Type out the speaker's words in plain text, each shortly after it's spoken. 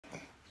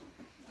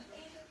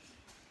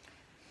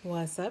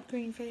What's up,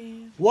 Green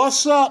fam?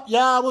 What's up,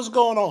 y'all? What's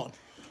going on?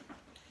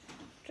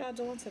 What y'all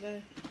doing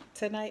today?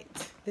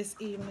 Tonight? This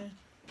evening?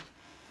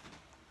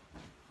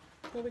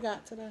 What we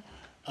got today?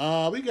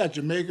 We got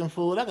Jamaican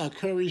food. I got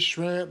curry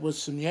shrimp with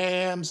some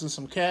yams and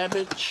some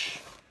cabbage.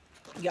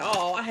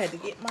 Y'all, I had to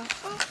get my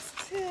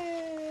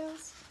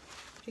oxtails.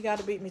 You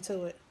gotta beat me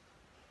to it.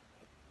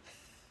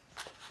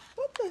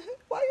 What the heck?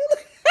 Why you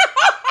looking?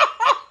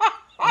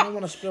 I don't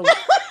want to spill it.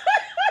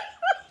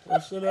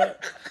 What's that?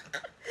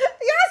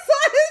 Y'all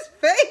saw his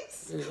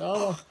face.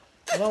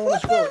 I don't want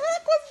What to the spill heck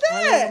it. was I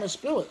don't that? want to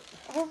spill it.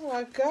 Oh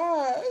my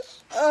gosh.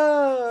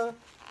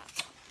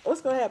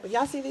 What's gonna happen?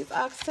 Y'all see these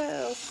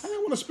oxtails? I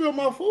don't want to spill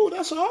my food.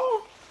 That's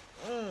all.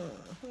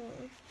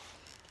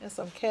 And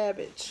some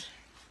cabbage.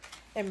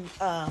 And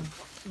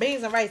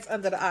beans and rice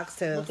under the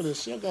oxtails. Look at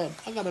this.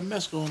 I got a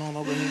mess going on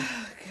over here.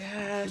 Oh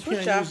gosh. You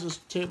can't use this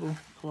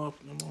tablecloth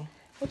no more.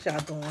 What y'all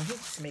doing? He's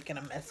just making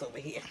a mess over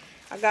here.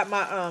 I got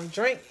my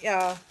drink,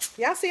 y'all.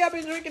 Y'all see I've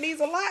been drinking these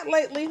a lot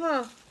lately,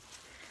 huh?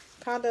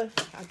 Kinda,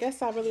 I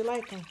guess I really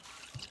like them.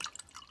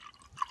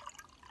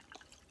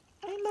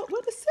 Ain't no,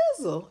 what the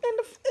sizzle?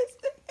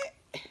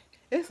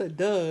 It's a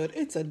dud.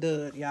 It's a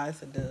dud, y'all.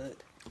 It's a dud.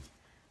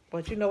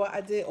 But you know what?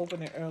 I did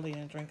open it early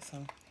and drink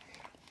some.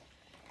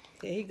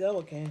 There he go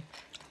again.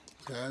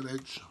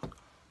 Cabbage.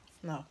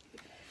 No.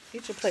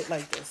 Eat your plate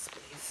like this,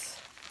 please.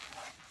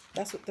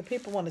 That's what the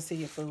people want to see,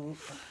 your food.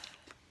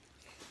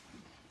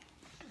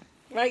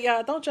 Right,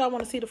 y'all? Don't y'all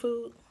want to see the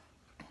food?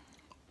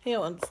 He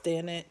don't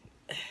understand that.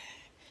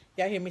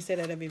 Y'all hear me say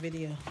that every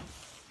video.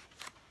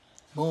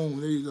 Boom.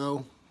 There you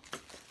go.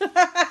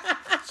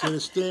 See the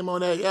steam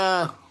on that,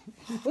 yeah.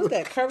 What's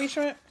that, curry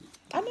shrimp?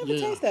 I never Yeah.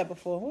 tasted that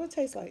before. What it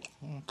taste like?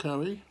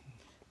 Curry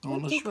on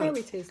What the does shrimp.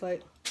 curry taste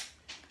like?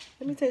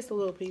 Let me taste a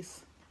little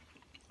piece.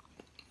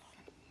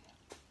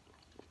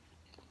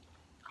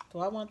 Do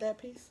I want that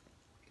piece?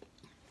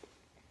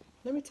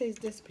 Let me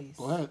taste this piece.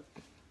 Go ahead.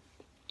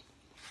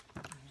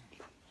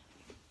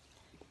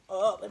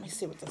 Oh, let me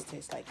see what this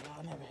tastes like, y'all.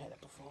 I never had it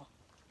before.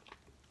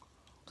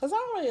 Because I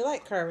don't really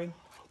like curry.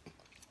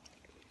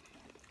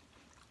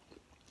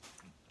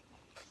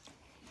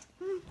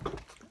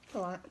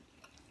 All right.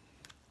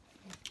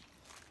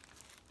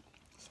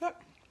 So,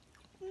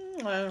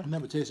 I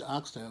never tasted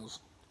oxtails.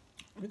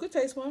 you could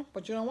taste one,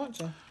 but you don't want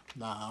to.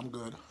 Nah, I'm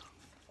good.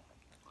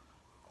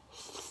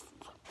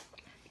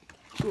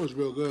 Sure, it's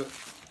real good.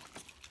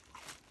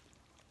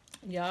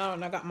 Y'all,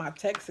 and I got my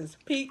Texas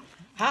Pete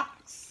hot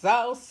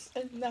sauce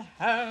in the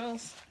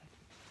house.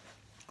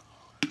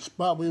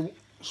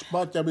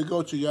 Spot that we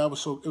go to, y'all,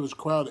 it was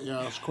crowded,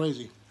 y'all. It's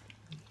crazy.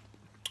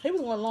 He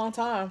was going a long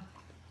time.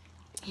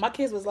 My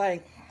kids was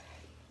like,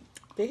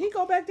 did he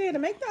go back there to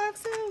make the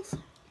oxtails?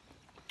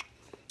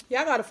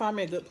 Yeah, I gotta find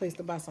me a good place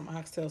to buy some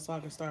oxtails so I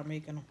can start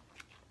making them.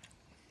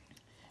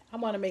 I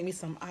want to make me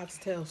some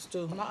oxtail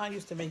stew. My aunt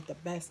used to make the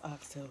best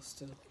oxtail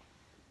stew.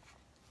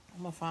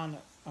 I'm gonna find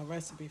a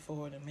recipe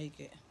for it and make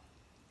it.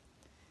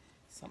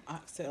 Some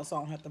oxtails so I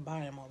don't have to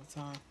buy them all the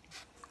time.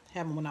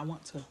 Have them when I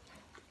want to.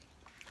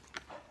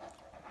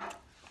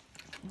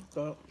 That's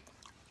good.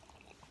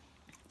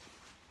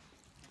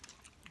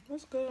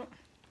 That's good.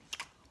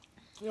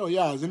 Yo,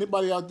 yeah, is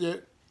anybody out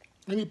there,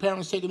 any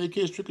parents taking their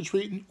kids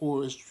trick-or-treating,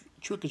 or is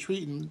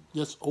trick-or-treating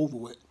just over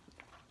with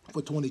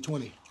for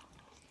 2020?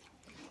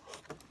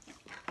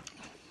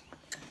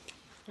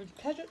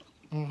 Catch it?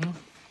 Mm-hmm.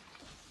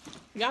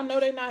 Y'all know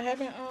they not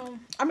having,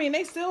 I mean,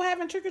 they still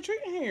having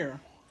trick-or-treating here.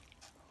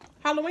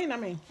 Halloween, I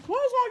mean.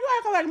 What's wrong? You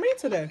acting like me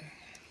today.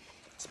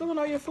 Spilling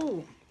all your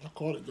food. I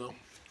caught it, though.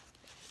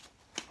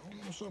 I don't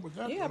know what's up with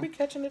that, Yeah, though. I be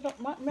catching it up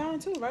mine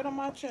too, right on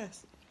my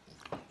chest.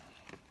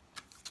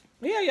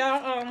 Yeah,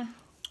 y'all,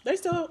 they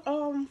still,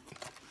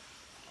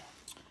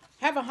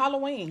 having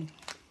Halloween.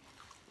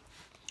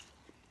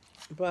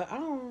 But,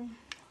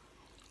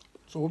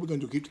 So what we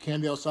going to do, keep the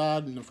candy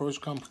outside and the first,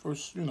 they just come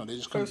first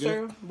get it?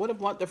 serve, what if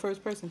want the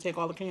first person to take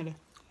all the candy?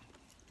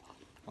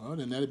 Well,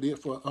 then that'd be it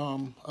for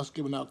us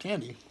giving out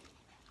candy.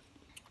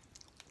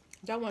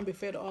 Y'all want to be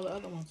fair to all the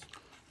other ones.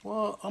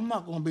 Well, I'm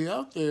not going to be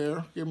out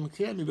there giving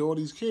candy to all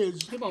these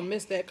kids. You're going to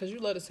miss that because you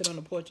let us sit on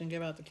the porch and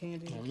give out the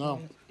candy. I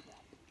know.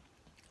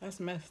 That's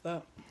messed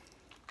up.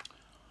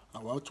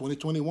 Well,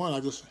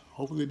 2021,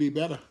 hopefully be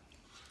better.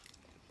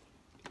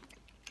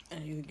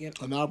 And you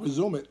get... And I'll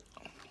resume it.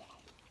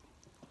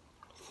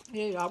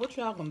 Yeah, y'all, what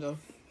y'all gonna do?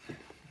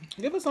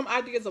 Give us some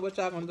ideas of what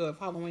y'all gonna do if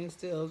Halloween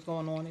still is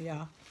going on,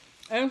 y'all.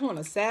 And it's on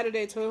a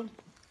Saturday, too.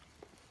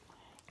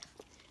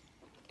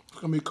 It's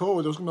going to be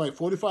cold. It's going to be like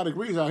 45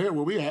 degrees out here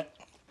where we at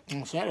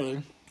on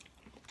Saturday.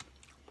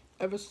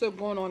 If it's still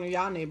going on in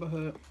y'all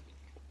neighborhood.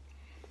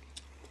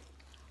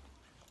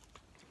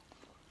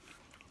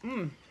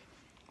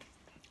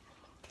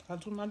 I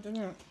do my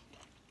dinner.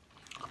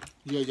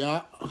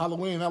 Yeah,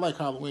 Halloween. I like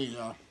Halloween,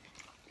 y'all.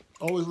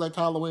 Always liked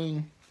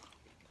Halloween.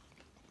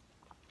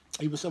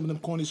 Even some of them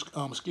corny,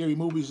 scary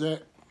movies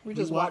that We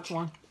just watched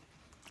one.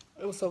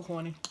 It was so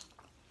corny.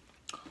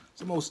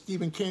 Some old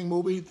Stephen King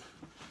movie.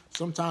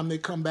 Sometime they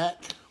come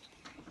back.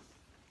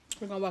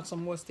 We're gonna watch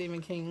some more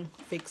Stephen King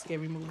fake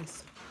scary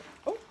movies.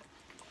 Oh,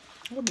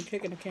 We'll be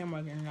kicking the camera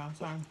again, y'all.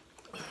 Sorry.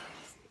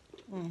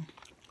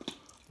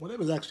 Well, that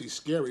was actually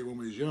scary when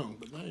we was young,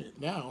 but they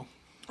ain't now.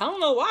 I don't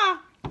know why.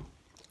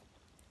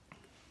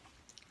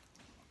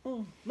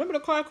 Remember the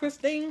car,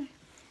 Christine?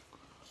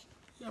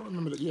 Yeah, I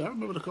remember the, I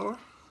remember the car.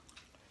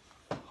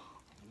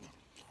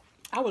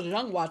 I was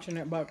young watching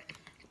it, but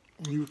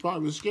You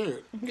probably was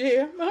scared.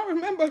 yeah, I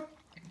remember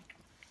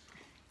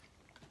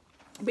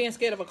being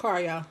scared of a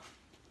car, y'all.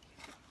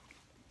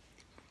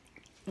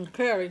 And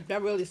Carrie,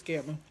 that really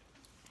scared me.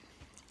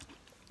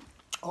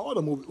 All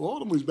the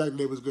movies back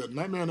then was good.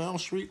 Nightmare on Elm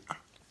Street,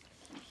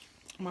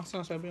 My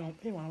son said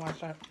he want to watch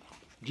that.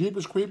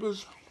 Jeepers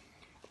Creepers.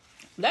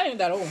 That ain't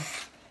that old.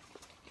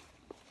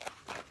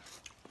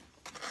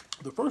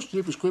 The first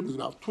Jeepers Creepers was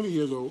about 20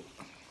 years old.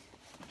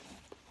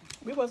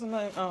 We wasn't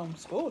in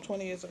school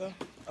 20 years ago.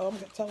 Oh, I'm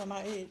telling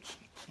my age.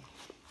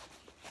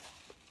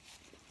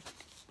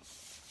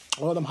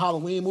 All them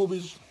Halloween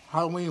movies,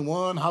 Halloween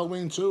 1,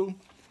 Halloween 2.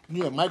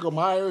 You had Michael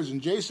Myers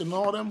and Jason and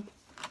all them.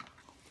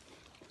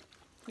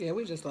 Yeah,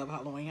 we just love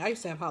Halloween. I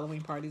used to have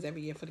Halloween parties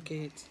every year for the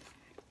kids.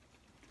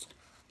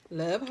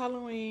 Love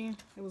Halloween.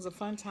 It was a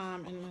fun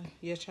time in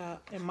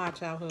my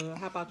childhood.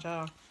 How about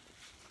y'all?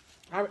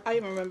 I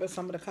even remember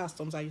some of the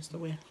costumes I used to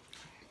wear.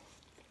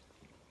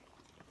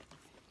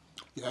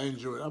 Yeah, I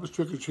enjoyed it. I was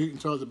trick-or-treating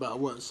until I was about,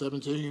 what,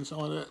 17,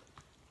 something like that.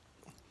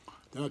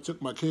 Then I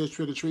took my kids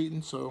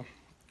trick-or-treating, so...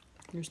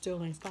 You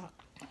still ain't stopped.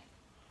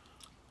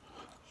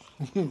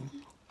 When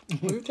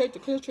you take the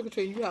kids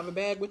trick-or-treating, you have a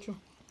bag with you.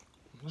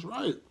 That's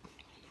right.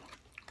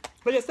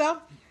 For yourself?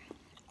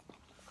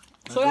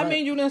 That's So that right.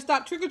 means you didn't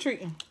stop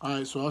trick-or-treating. All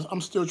right, so I'm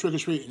still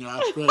trick-or-treating,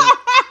 y'all.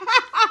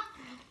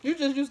 You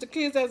just used the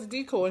kids as a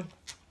decoy.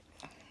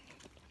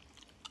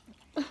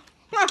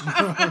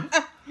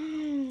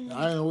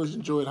 I always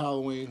enjoyed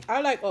Halloween.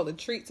 I like all the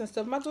treats and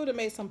stuff. My daughter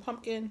made some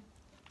pumpkin,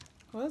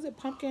 what is it?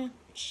 Pumpkin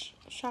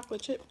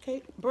chocolate chip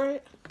cake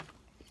bread.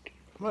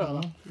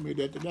 Well, We made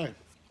that today.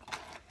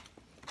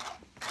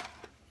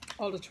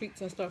 all the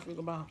treats and stuff was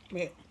about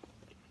me.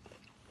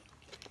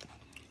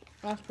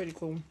 That's pretty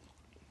cool.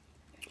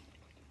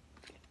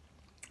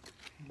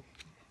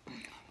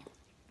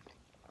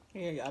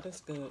 Yeah, y'all,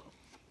 that's good.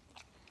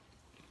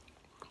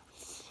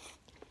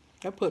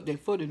 I put their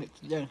foot in it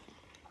today.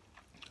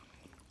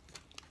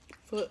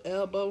 Foot,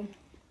 elbow,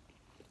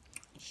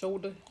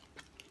 shoulder,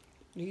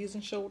 knees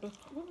and shoulder.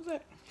 What was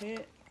that?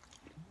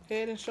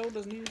 Head and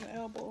shoulders, knees and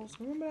elbows.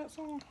 Remember that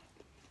song?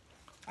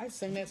 I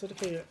sing that to the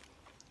kid.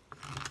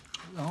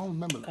 I don't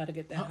remember that. Gotta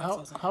get that.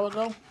 How it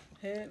go?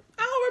 Head.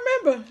 I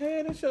don't remember.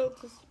 Head and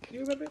shoulders.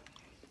 You remember it?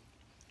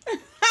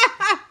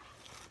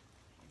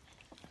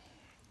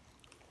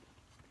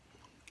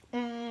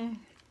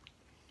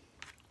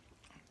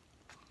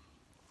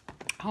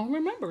 I don't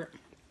remember it.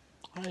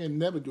 I ain't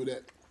never do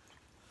that.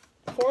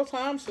 4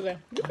 times today.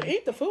 You can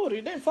eat the food.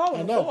 It didn't fall I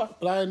on the know, floor.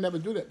 but I ain't never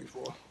do that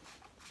before.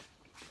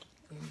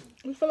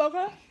 You feel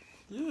okay?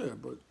 Yeah,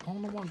 but I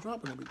don't know why I'm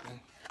dropping everything.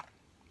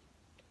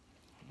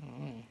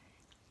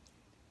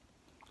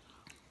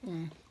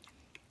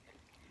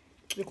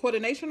 Your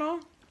coordination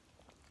on?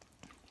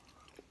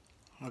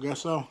 I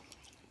guess so.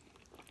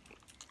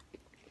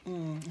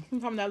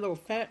 From that little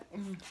fat,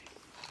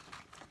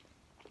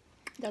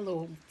 that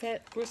little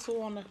fat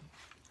gristle on the.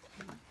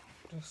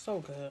 They're so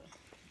good.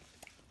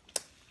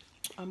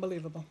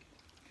 Unbelievable.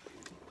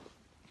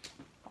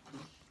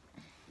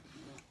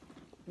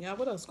 Yeah,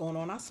 what else going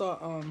on? I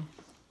saw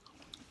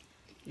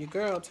your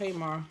girl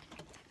Tamar.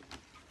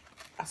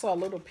 I saw a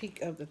little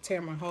peek of the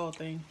Tamar Hall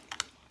thing.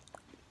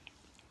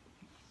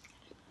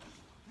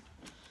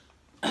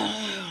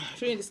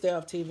 She need to stay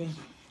off TV.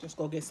 Just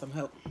go get some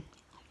help.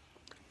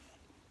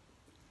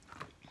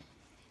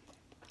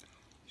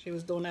 She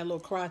was doing that little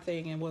cry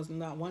thing and was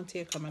not one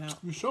tear coming out.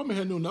 You showed me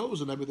her new nose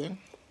and everything.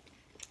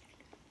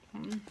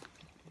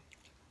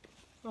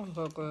 Oh,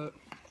 so good.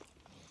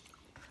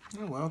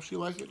 Yeah, well, if she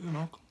likes it, you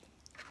know.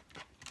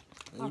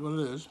 It is what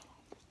it is.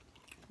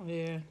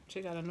 Yeah,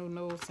 she got a new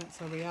nose since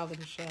her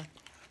reality show.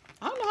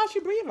 I don't know how she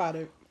breathed out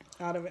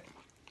of it.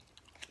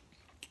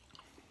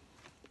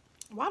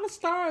 Why the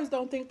stars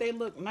don't think they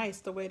look nice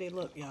the way they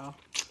look, y'all?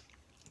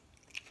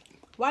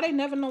 Why they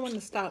never know when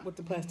to stop with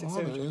the plastic Oh,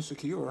 they're surgery?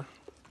 insecure.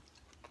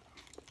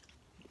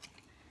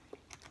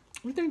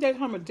 You think they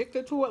become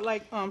addicted to it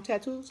like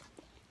tattoos?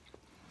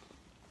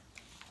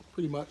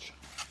 Pretty much.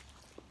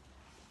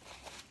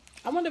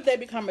 I wonder if they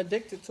become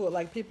addicted to it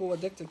like people were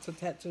addicted to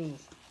tattoos.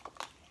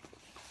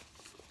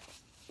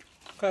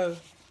 Because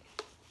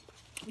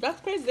that's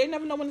crazy. They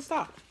never know when to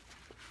stop.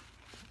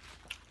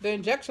 The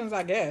injections,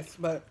 I guess,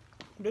 but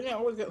they didn't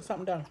always get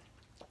something done.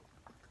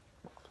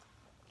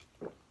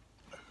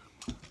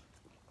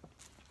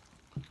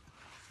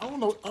 I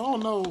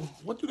don't know.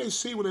 What do they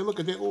see when they look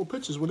at their old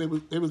pictures when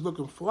they was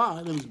looking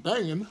fly, they was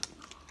banging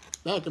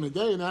back in the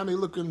day, now they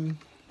looking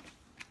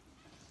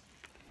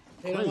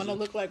They don't want to crazy.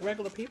 look like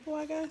regular people,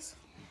 I guess.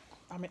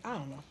 I mean, I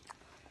don't know.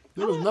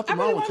 There was nothing I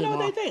wrong really with want to know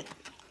Tamar. what they think.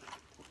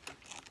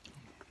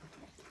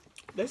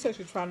 They said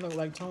she's trying to look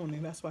like Tony.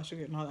 That's why she's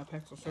getting all that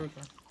plastic surgery.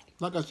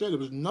 Like I said, there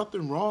was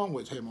nothing wrong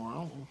with Tamar. I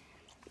don't know.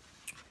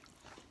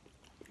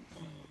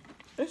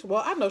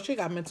 Well, I know she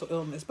got mental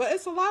illness, but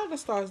it's a lot of the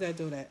stars that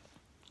do that.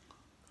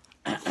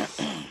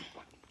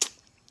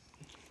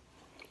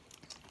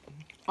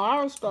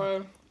 Our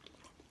star,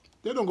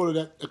 They don't go to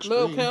that extreme.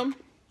 Lil Kim,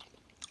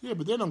 Yeah,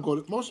 but they don't go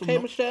to most of K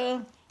them.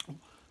 Michelle.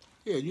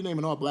 Yeah, you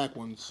naming all black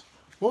ones.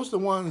 Most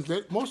of the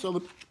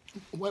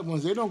white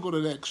ones, they don't go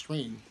to that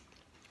extreme.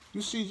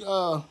 You see,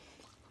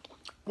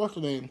 what's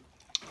her name?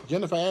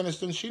 Jennifer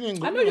Aniston. She didn't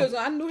go.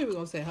 I knew he was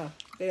gonna say her.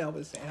 They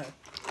always say her.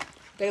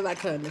 They like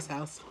her in this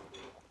house.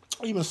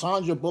 Even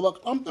Sandra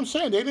Bullock. I'm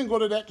saying they didn't go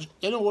to that.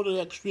 They don't go to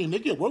that extreme. They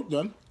get work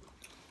done.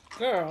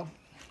 Girl,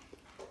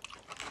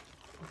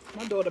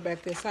 my daughter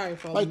back there. Sorry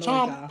for all the noise,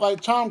 y'all. Like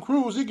Tom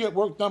Cruise, he get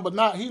work done, but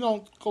not he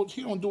don't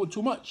do it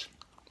too much.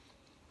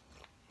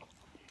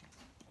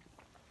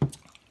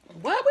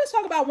 Why we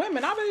talk about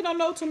women? I really don't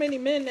know too many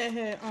men that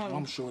had.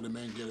 I'm sure the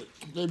men get it.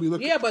 They be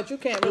looking. Yeah, but you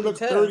can't They really look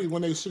tell. 30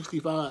 when they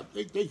 65.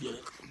 They get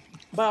it.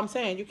 But I'm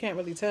saying you can't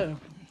really tell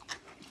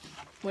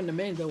when the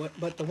men do it.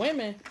 But the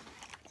women,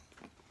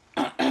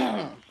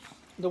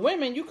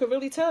 you could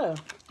really tell.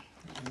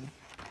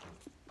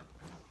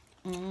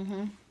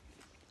 Mm-hmm.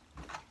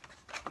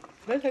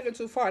 They take it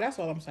too far. That's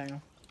all I'm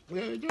saying.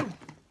 Yeah, they do.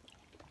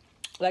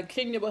 Like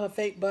Kenya with her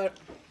fake butt,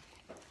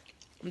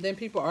 and then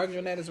people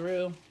arguing that is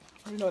real.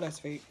 You know that's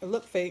fake. It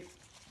look fake.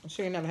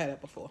 She ain't never had that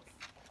before.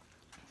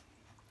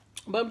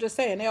 But I'm just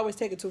saying, they always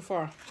take it too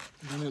far.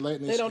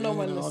 They don't know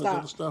when to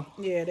stop.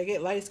 Yeah, they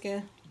get light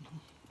skin.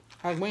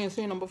 Like we ain't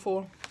seen them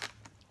before.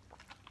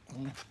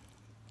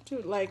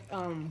 Dude, like,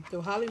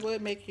 do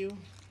Hollywood make you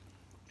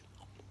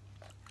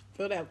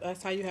feel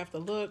that's how you have to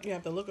look? You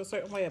have to look a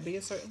certain way or be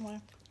a certain way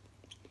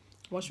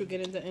once you get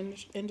into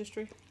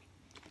industry?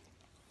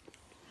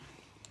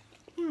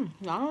 I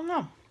don't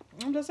know.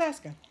 I'm just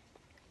asking.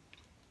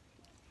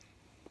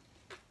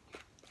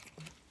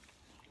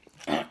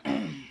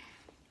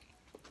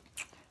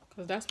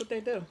 Because that's what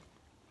they do.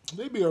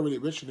 They be already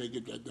rich and they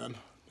get that done.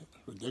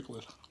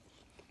 Ridiculous.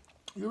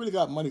 You really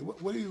got money.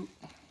 What do you...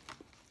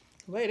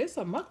 Wait, there's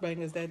some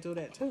mukbangers that do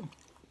that too.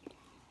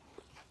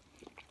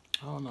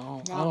 I don't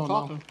know. No, I don't know.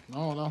 talking. I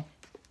don't know.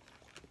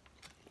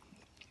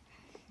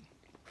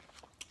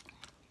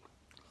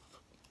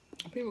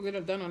 People get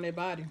it done on their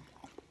body.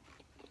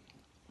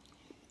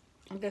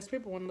 I guess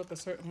people want to look a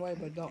certain way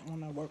but don't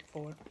want to work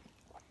for it.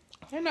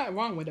 Ain't nothing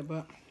wrong with it,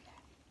 but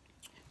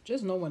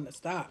just know when to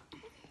stop.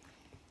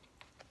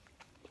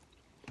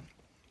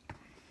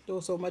 Do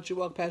it so much you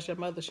walk past your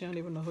mother, she don't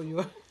even know who you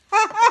are.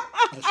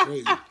 That's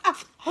crazy.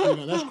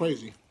 That's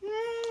crazy.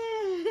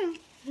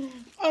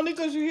 Only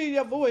because you hear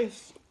your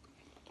voice.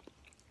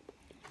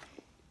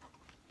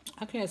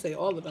 I can't say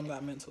all of them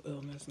got mental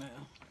illness now.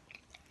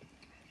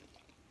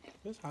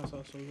 This house is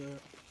so good.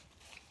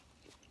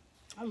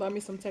 I love me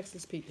some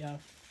Texas Pete, y'all.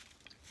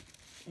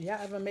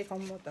 Y'all ever make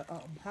them with the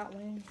hot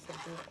wings? So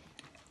good.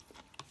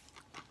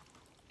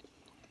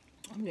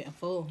 I'm getting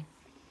full.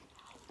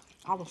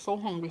 I was so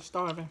hungry,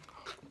 starving.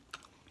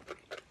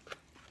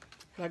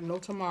 Like no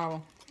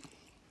tomorrow.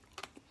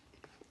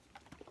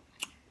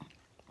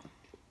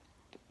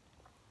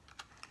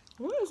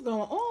 What is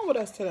going on with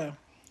us today?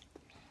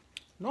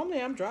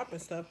 Normally I'm dropping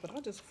stuff, but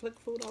I just flick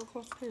food all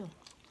across the hill.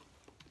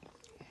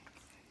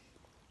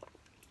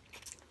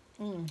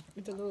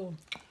 Eat the little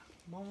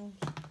bones.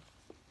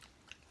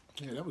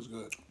 Yeah, that was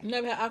good. You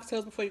never had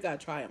oxtails before? You gotta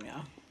try them,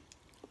 y'all.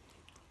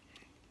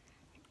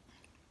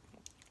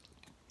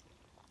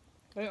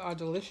 They are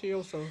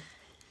delicious.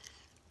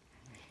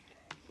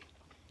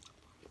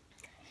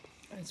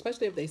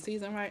 Especially if they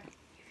season right.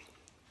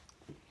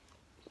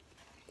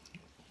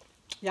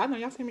 Y'all know,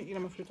 y'all seen me eat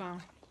them a few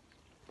times.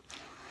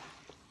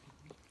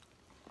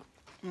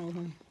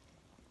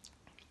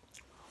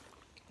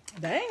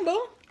 Dang,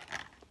 boo.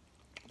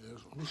 Yeah,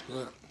 it was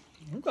good.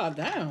 You got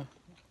down.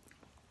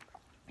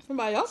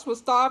 Somebody else was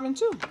starving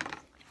too.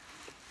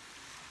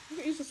 You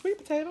can eat some sweet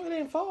potato, it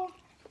didn't fall.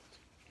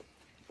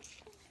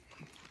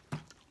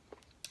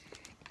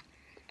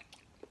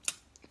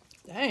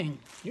 Dang,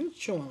 you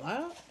chewing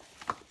loud.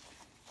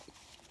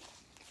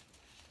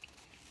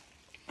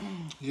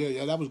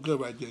 Yeah, that was good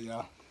right there,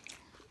 y'all.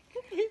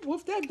 He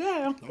wolfed that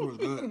down. That was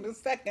good. In a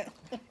second.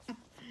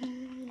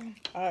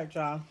 All right,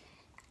 y'all.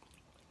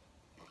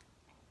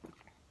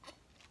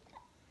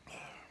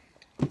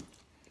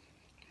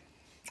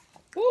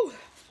 Woo.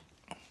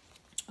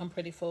 I'm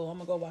pretty full. I'm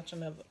gonna go watch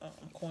another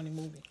corny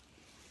movie.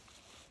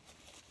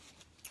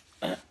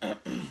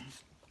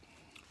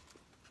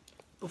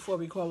 Before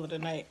we call it a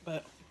night,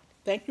 but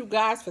thank you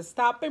guys for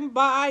stopping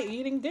by,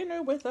 eating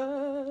dinner with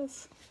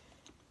us.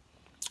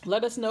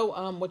 Let us know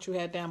what you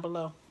had down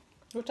below.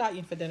 What y'all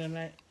eating for dinner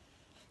tonight?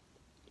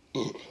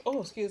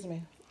 Oh, excuse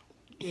me.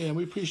 Yeah,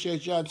 we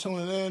appreciate y'all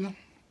tuning in,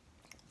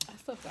 That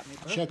stuff got me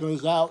burped. checking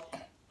us out.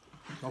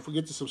 Don't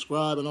forget to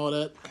subscribe and all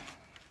that.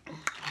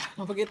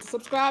 Don't forget to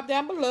subscribe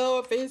down below.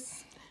 If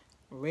it's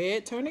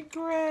red, turn it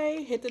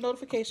gray. Hit the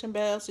notification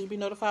bell so you'll be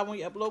notified when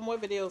we upload more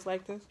videos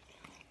like this.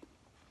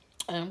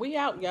 And we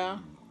out, y'all.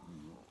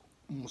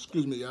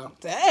 Excuse me, y'all.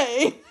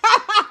 Dang.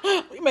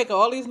 We making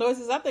all these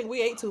noises. I think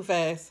we ate too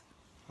fast.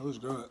 That was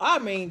good. I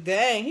mean,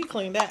 dang, he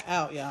cleaned that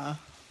out, y'all.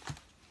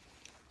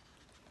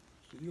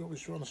 So you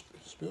always trying to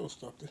spill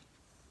stuff there.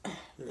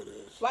 There it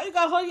is. Why you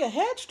gotta hold your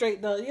head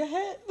straight though? Your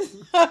head.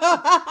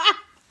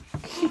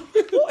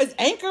 Who is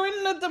anchoring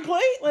the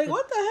plate? Like,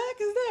 what the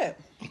heck is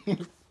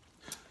that?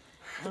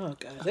 Oh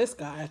God, this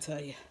guy, I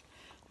tell you.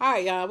 All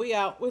right, y'all, we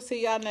out. We'll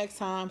see y'all next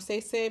time. Stay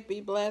safe, be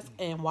blessed,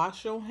 and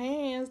wash your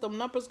hands. The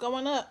numbers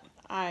going up.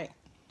 All right,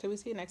 till we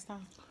see you next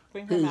time.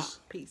 Bring him out.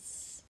 Peace.